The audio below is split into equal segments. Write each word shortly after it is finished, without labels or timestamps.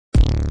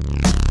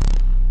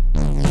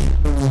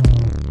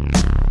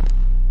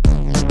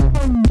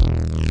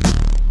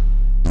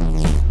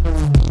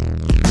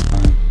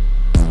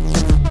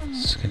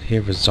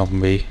hear a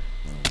zombie.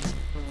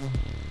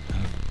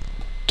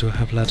 Do I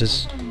have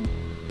ladders?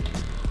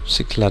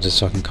 6 ladders,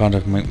 so I can kind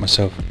of make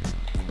myself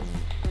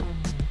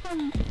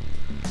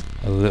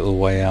a little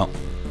way out.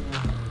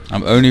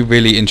 I'm only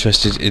really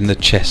interested in the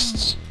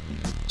chests,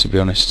 to be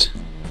honest.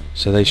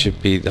 So they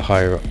should be the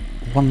higher up.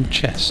 1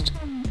 chest.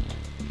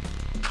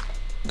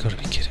 Gotta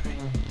be kidding me.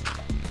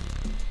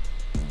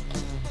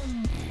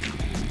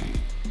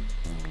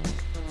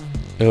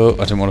 Oh,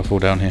 I didn't want to fall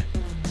down here.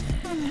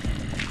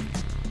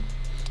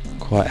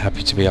 Quite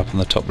happy to be up on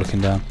the top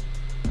looking down.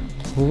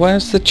 Well,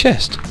 where's the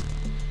chest?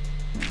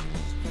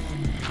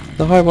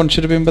 The high one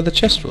should have been where the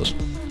chest was.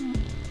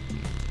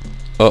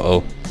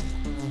 Uh-oh.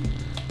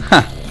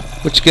 Ha!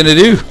 What you gonna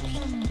do?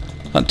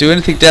 Can't do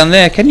anything down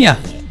there, can ya?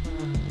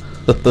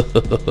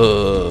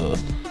 I'll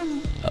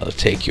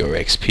take your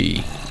XP.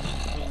 I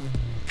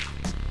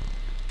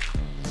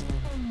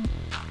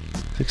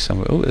think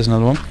somewhere. Oh, there's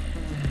another one.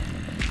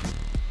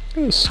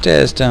 Little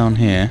stairs down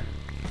here.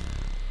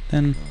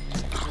 Then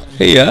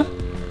here.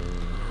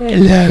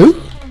 Hello.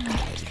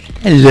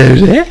 Hello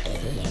there.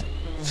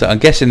 So I'm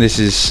guessing this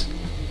is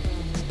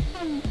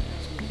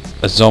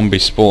a zombie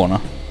spawner.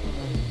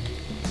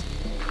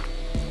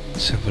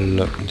 Let's have a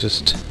look.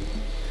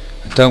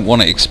 I don't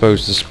want to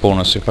expose the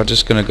spawner, so if I'm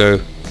just gonna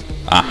go,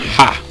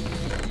 aha!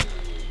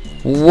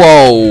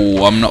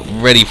 Whoa! I'm not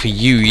ready for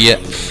you yet,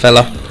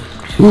 fella.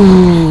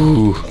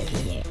 Ooh.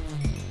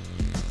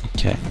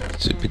 Okay,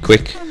 so be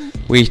quick.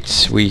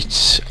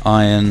 Wheat,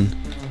 iron,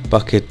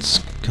 buckets.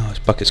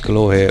 God, buckets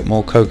galore here.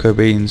 More cocoa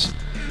beans.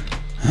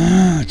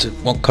 I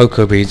don't want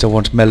cocoa beans. I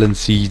want melon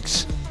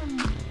seeds.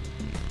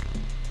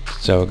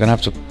 So we're gonna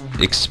have to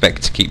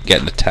expect to keep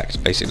getting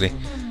attacked. Basically,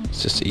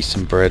 let's just eat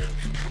some bread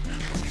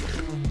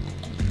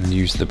and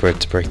use the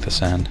bread to break the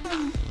sand.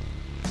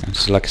 And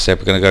so, like I said,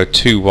 we're gonna go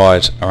too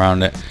wide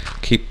around it.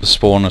 Keep the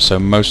spawner so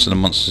most of the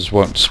monsters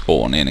won't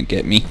spawn in and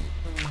get me.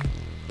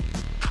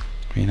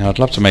 You know, I'd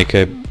love to make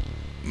a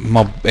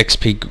mob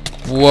XP.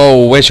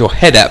 Whoa, where's your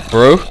head at,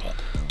 bro?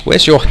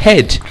 Where's your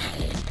head?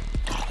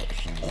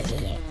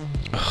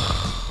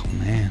 Oh,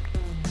 man.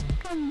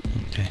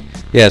 Okay.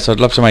 Yeah, so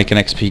I'd love to make an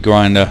XP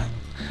grinder.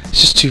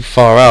 It's just too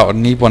far out. I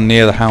need one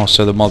near the house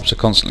so the mobs are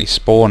constantly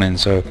spawning.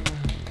 So,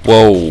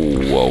 whoa,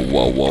 whoa,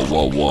 whoa, whoa,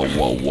 whoa, whoa,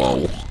 whoa,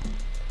 whoa.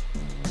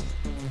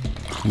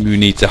 You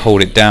need to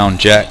hold it down,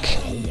 Jack.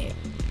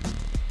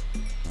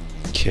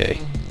 Okay.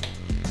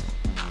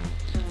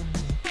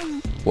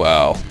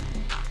 Wow.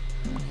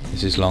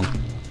 This is long.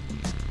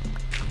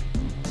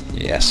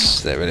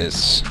 Yes, there it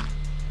is.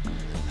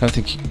 I don't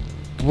think you...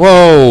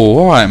 Whoa!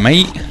 Alright,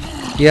 mate.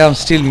 Yeah, I'm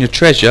stealing your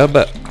treasure,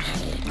 but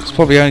it's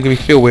probably only going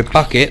to be filled with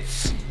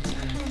buckets.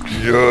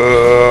 Yeah.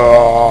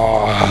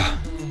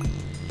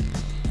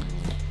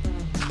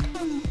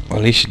 Well,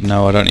 at least you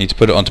know I don't need to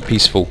put it onto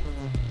peaceful.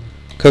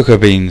 Cocoa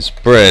beans,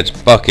 bread,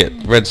 bucket,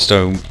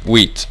 redstone,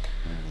 wheat,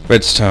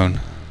 redstone.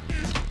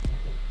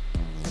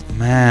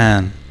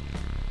 Man,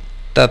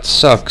 that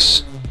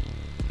sucks.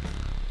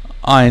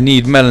 I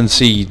need melon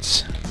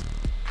seeds.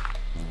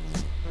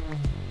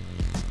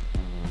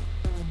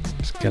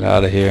 Let's get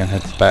out of here and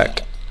head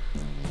back.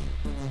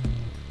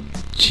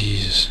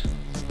 Jesus.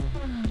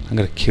 I'm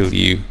gonna kill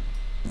you.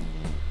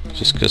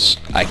 Just because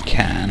I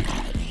can.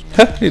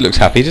 He looks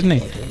happy, didn't he?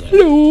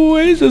 Hello,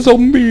 it's a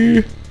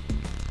zombie.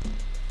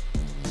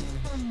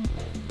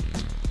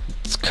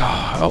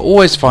 God, I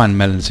always find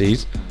melon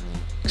seeds.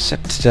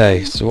 Except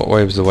today. So what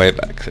way was the way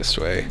back? This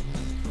way.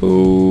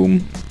 Boom.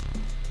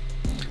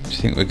 Do you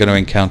think we're going to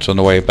encounter on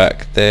the way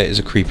back? There is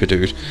a creeper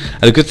dude.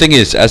 And the good thing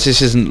is, as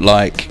this isn't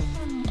like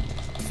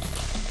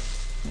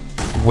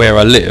where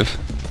I live,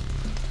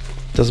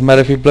 doesn't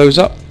matter if he blows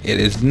up. It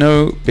is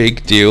no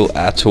big deal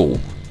at all.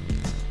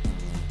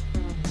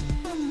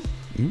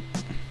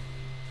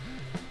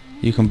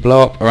 You can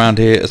blow up around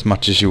here as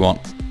much as you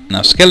want.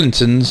 Now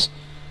skeletons,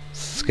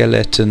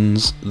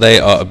 they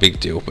are a big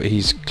deal, but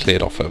he's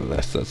cleared off over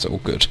there, so that's all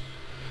good.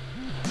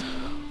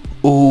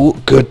 All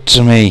good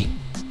to me.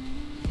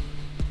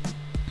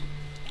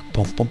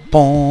 Bom bom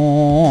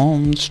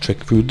bom. Just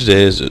trekking through the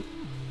desert.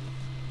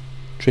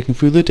 Trekking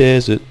through the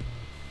desert.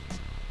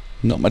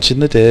 Not much in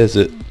the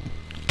desert.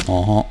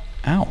 Ow.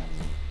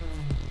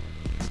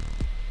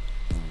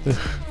 Ugh.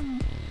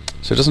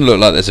 So it doesn't look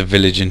like there's a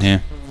village in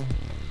here,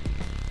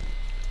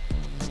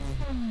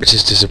 which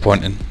is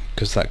disappointing,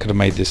 because that could have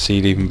made this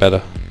seed even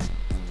better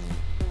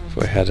if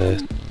we had a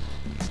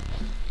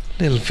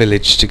little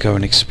village to go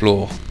and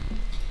explore.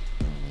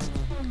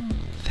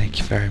 Thank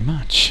you very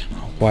much.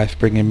 My wife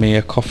bringing me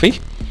a coffee.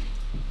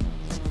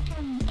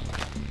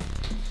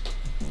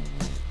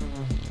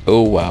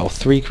 Oh wow,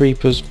 3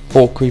 creepers,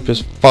 4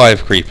 creepers,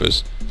 5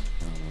 creepers.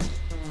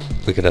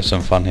 We could have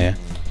some fun here.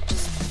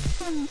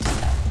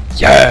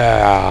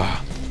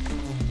 Yeah!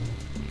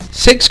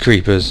 6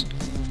 creepers.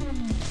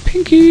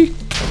 Pinky!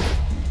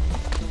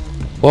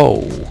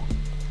 Whoa.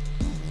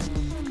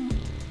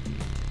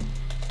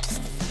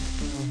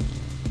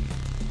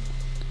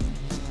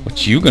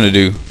 What you gonna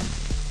do?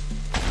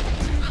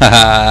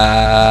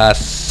 Haha,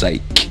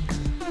 psych.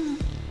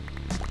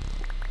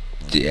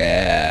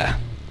 Yeah.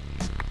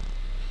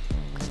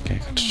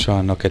 try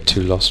and not get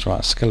too lost.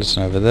 Right,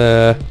 skeleton over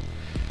there.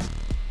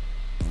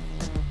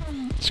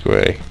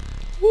 Square.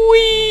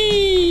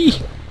 Whee!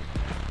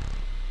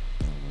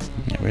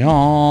 Here we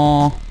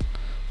are.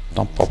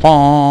 Dum pa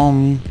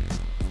pom.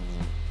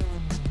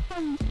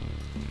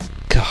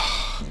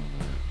 God,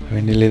 are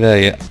we nearly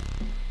there yet?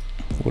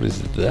 What is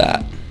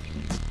that?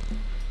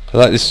 I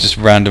like this just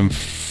random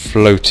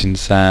floating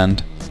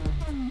sand.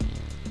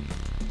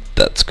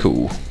 That's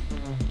cool.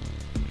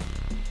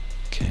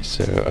 Okay,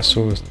 so I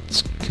saw a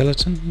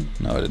skeleton.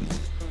 No, I didn't.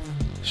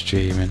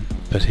 Streaming.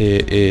 But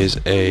here is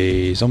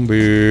a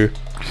zombie.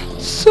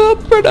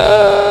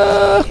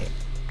 Subpredator!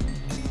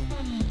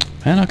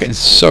 Man, I'm getting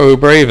so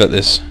brave at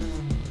this.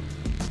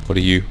 What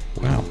are you?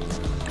 Wow.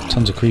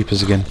 Tons of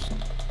creepers again.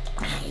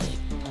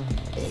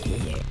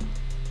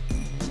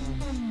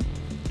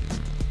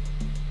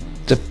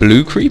 The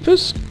blue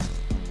creepers?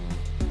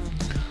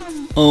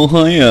 Oh,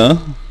 hiya.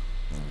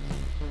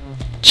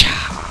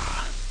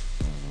 Cha!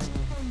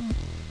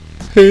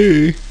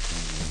 Hey!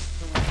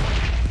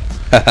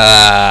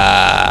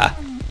 Haha!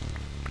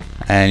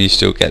 And you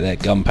still get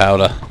that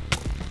gunpowder.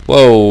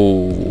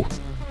 Whoa!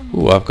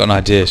 Ooh, I've got an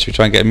idea. Should we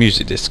try and get a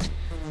music disc?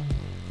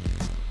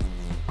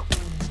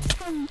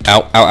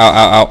 Ow, ow, ow,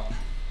 ow, ow.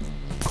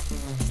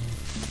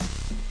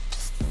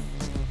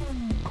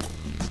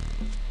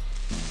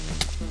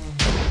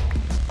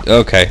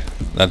 Okay,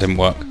 that didn't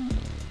work.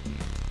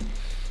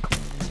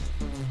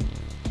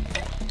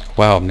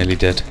 Wow, I'm nearly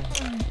dead.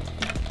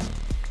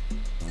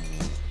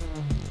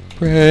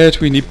 Bread,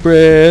 we need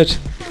bread.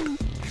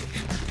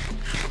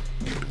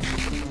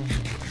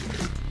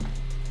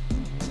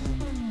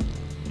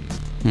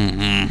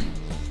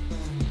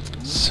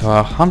 So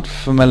our hunt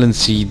for melon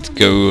seeds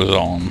goes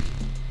on.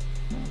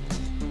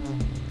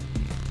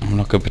 I'm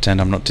not going to pretend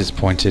I'm not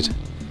disappointed.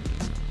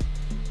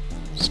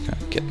 Just going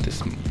to get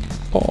this.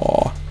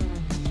 Oh.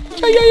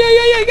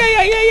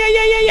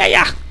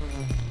 Yeah.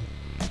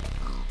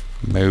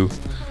 Moo.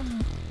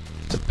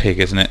 It's a pig,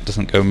 isn't it?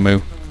 Doesn't go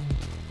moo.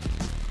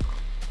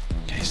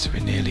 Okay, so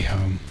we're nearly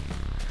home.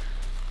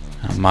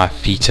 And my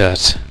feet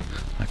hurt.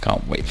 I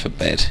can't wait for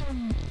bed.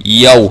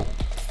 Yo!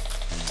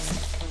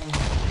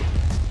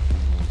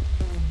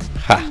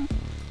 Ha!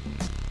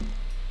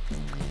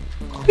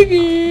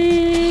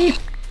 Piggy!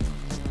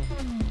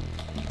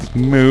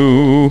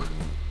 Moo!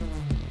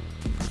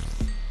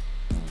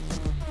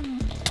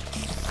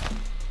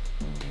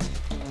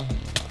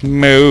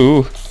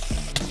 Moo!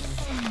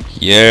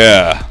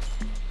 Yeah!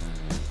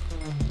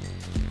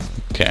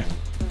 Okay.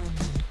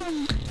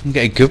 I'm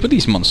getting good with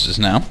these monsters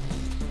now.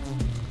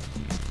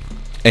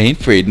 Ain't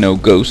afraid no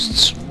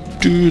ghosts.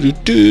 Doo doo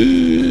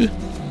doo.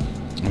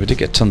 We did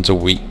get tons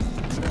of wheat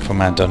from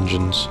our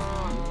dungeons,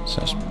 so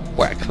let's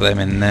whack them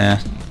in there.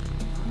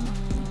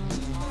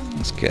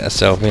 Let's get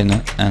ourselves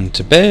in and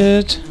to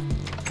bed.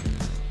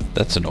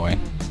 That's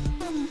annoying.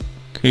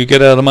 Can you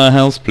get out of my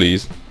house,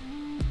 please?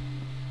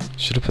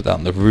 Should have put that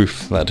on the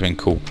roof. That'd have been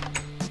cool.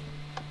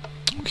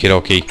 Okie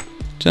dokie.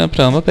 Jumping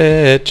on my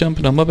bed.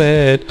 Jumping on my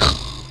bed.